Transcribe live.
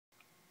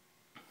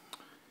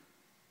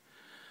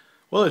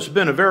Well, it's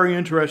been a very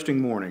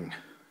interesting morning.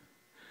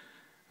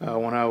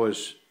 When I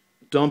was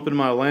dumping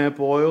my lamp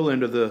oil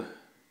into the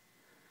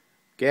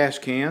gas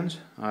cans,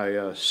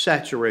 I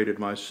saturated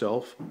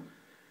myself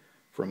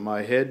from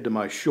my head to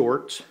my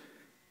shorts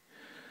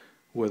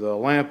with a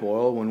lamp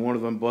oil when one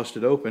of them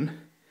busted open.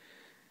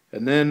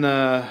 And then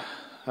I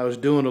was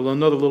doing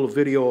another little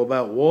video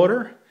about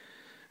water,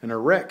 and a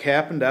wreck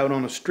happened out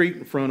on the street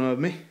in front of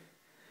me.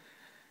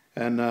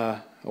 And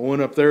I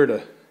went up there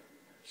to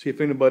see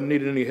if anybody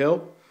needed any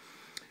help.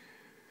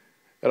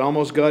 I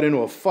almost got into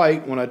a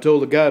fight when I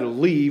told the guy to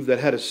leave that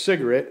had a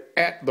cigarette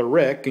at the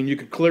wreck, and you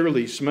could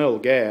clearly smell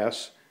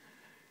gas.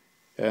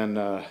 And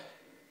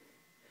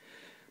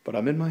but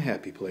I'm in my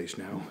happy place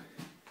now.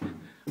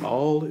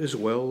 All is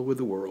well with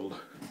the world.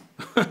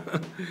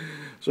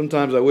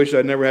 Sometimes I wish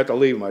I'd never have to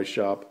leave my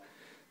shop.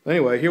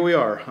 Anyway, here we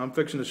are. I'm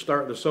fixing to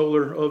start the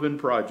solar oven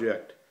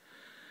project.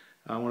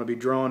 I want to be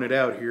drawing it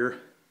out here,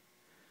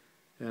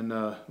 and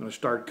I'm going to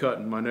start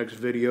cutting. My next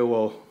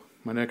video,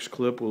 my next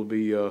clip will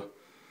be of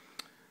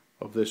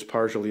this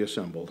partially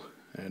assembled,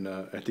 and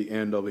at the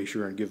end I'll be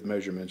sure and give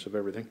measurements of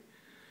everything.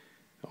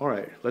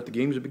 Alright, let the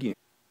games begin.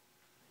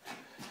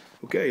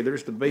 Okay,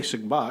 there's the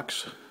basic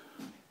box.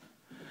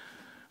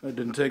 That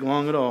didn't take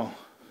long at all.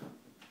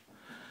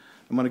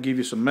 I'm going to give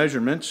you some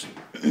measurements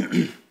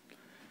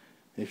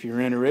if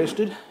you're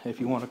interested, if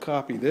you want to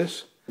copy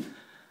this.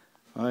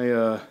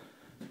 I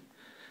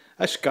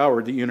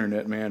scoured the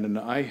internet, man, and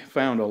I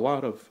found a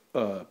lot of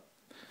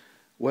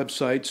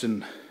websites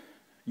and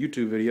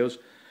YouTube videos,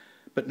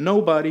 but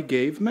nobody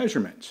gave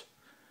measurements.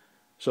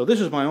 So this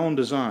is my own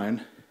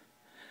design,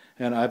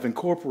 and I've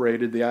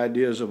incorporated the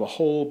ideas of a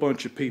whole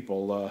bunch of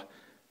people,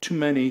 too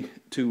many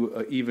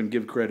to even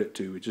give credit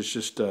to. It's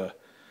just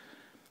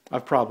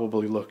I've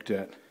probably looked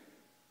at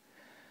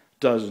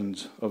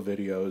dozens of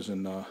videos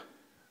and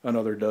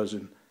another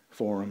dozen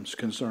forums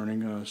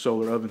concerning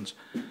solar ovens.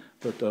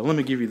 But let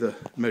me give you the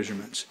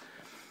measurements.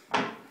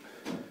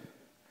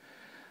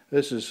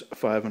 This is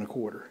 5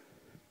 1/4.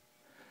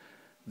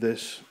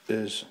 This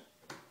is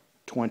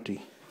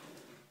 20,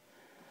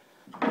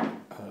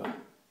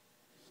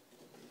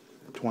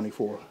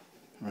 24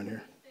 right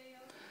here,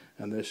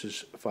 and this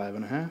is 5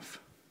 1/2,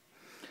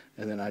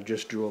 and then I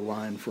just drew a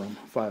line from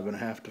 5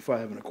 1/2 to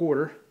 5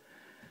 1/4,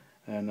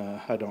 and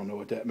I don't know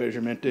what that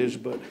measurement is,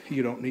 but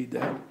you don't need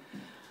that.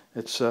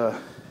 It's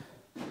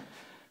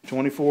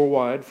 24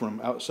 wide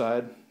from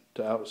outside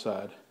to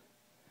outside,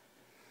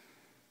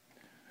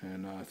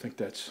 and I think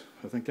that's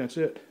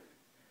it.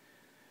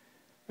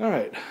 All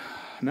right.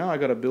 Now I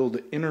got to build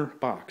the inner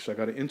box. I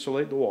got to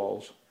insulate the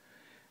walls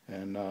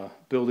and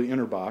build the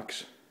inner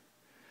box,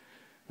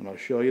 and I'll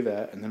show you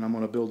that. And then I'm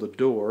going to build a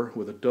door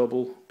with a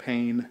double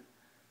pane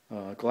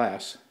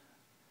glass,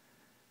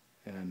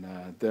 and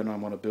then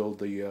I'm going to build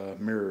the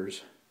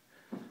mirrors.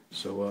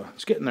 So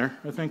it's getting there.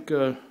 I think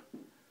 2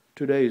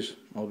 days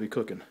I'll be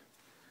cooking.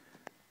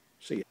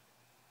 See ya.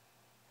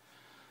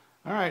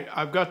 All right,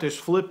 I've got this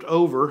flipped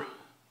over.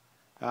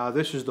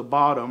 This is the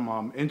bottom.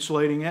 I'm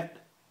insulating it.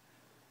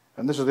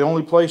 And this is the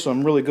only place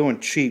I'm really going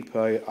cheap.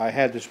 I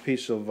had this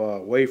piece of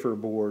wafer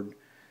board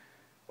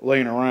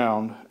laying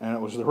around, and it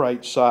was the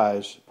right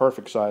size,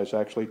 perfect size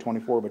actually,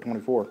 24 by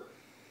 24.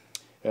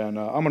 And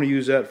I'm going to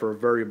use that for a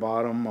very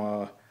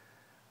bottom.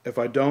 If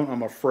I don't,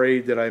 I'm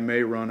afraid that I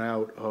may run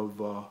out of,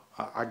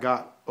 I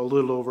got a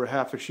little over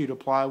half a sheet of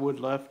plywood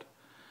left,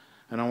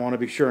 and I want to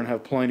be sure and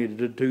have plenty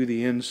to do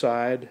the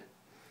inside.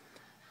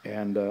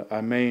 And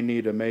I may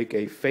need to make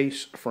a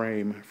face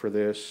frame for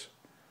this,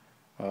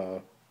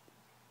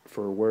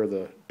 for where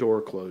the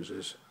door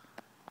closes.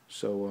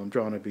 So I'm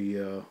trying to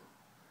be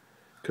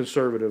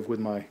conservative with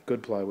my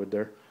good plywood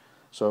there.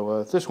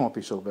 So this won't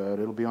be so bad.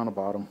 It'll be on the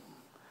bottom.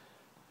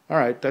 All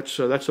right, that's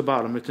the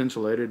bottom. It's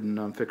insulated, and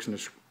I'm fixing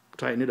to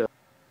tighten it up.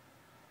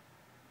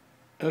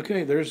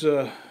 Okay, there's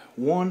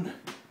one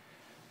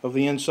of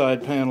the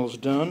inside panels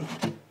done.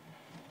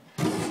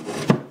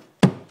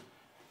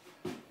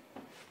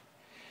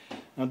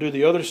 I'll do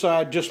the other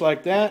side just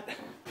like that,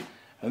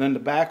 and then the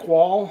back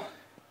wall.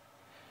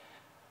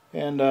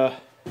 And I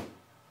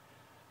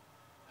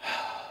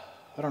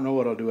don't know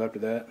what I'll do after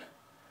that.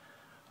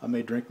 I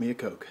may drink me a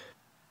Coke.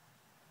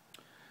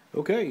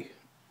 Okay,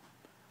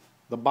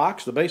 the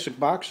basic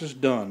box is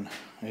done.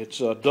 It's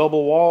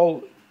double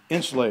wall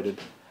insulated.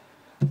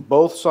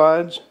 Both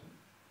sides,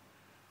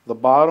 the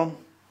bottom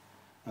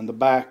and the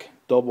back,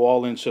 double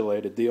wall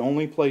insulated. The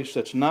only place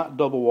that's not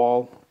double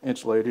wall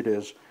insulated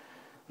is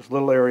this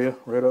little area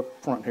right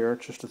up front here.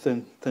 It's just a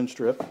thin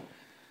strip.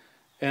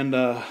 And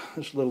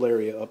this little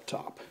area up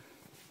top.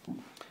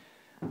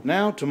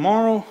 Now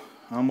tomorrow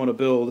I'm going to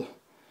build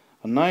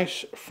a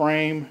nice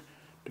frame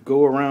to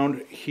go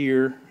around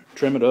here,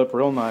 trim it up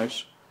real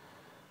nice,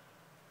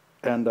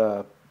 and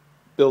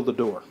build the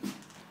door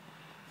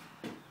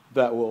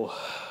that will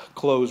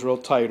close real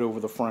tight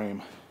over the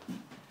frame.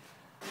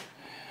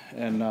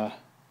 And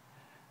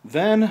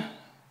then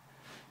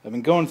I've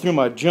been going through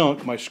my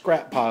junk, my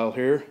scrap pile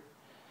here.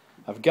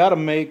 I've got to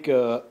make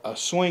a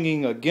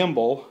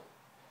gimbal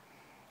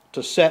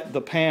to set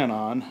the pan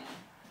on.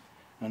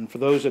 And for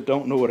those that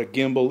don't know what a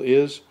gimbal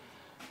is,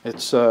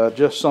 it's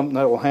just something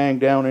that will hang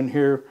down in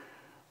here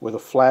with a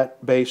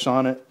flat base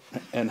on it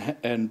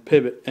and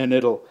pivot, and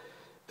it'll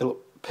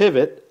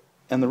pivot.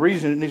 And the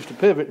reason it needs to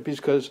pivot is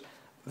because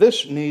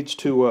this needs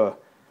to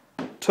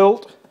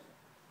tilt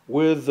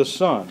with the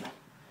sun.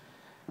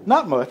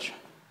 Not much,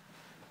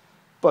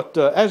 but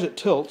as it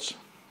tilts,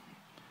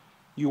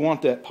 you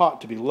want that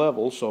pot to be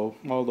level so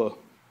all the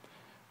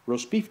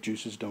roast beef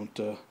juices don't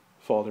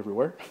fall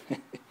everywhere.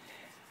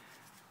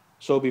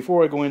 So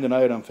before I go in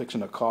tonight, I'm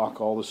fixing to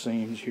caulk all the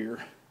seams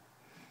here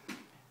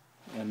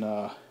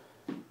and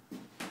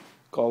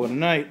call it a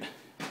night.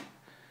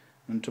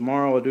 And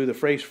tomorrow I'll do the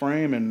face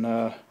frame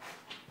and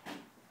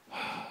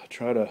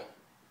try to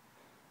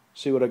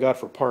see what I got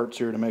for parts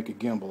here to make a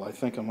gimbal. I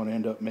think I'm going to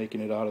end up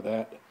making it out of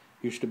that.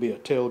 Used to be a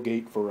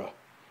tailgate for a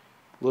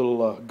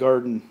little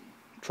garden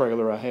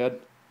trailer I had,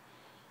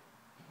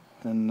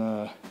 and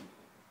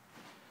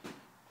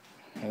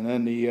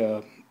then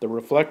the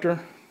reflector.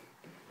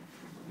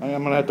 I'm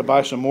going to have to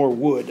buy some more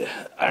wood.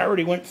 I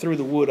already went through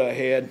the wood I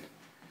had,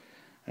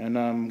 and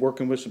I'm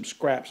working with some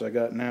scraps I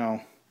got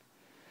now.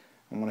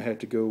 I'm going to have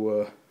to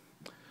go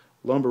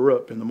lumber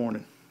up in the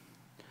morning.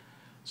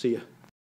 See ya.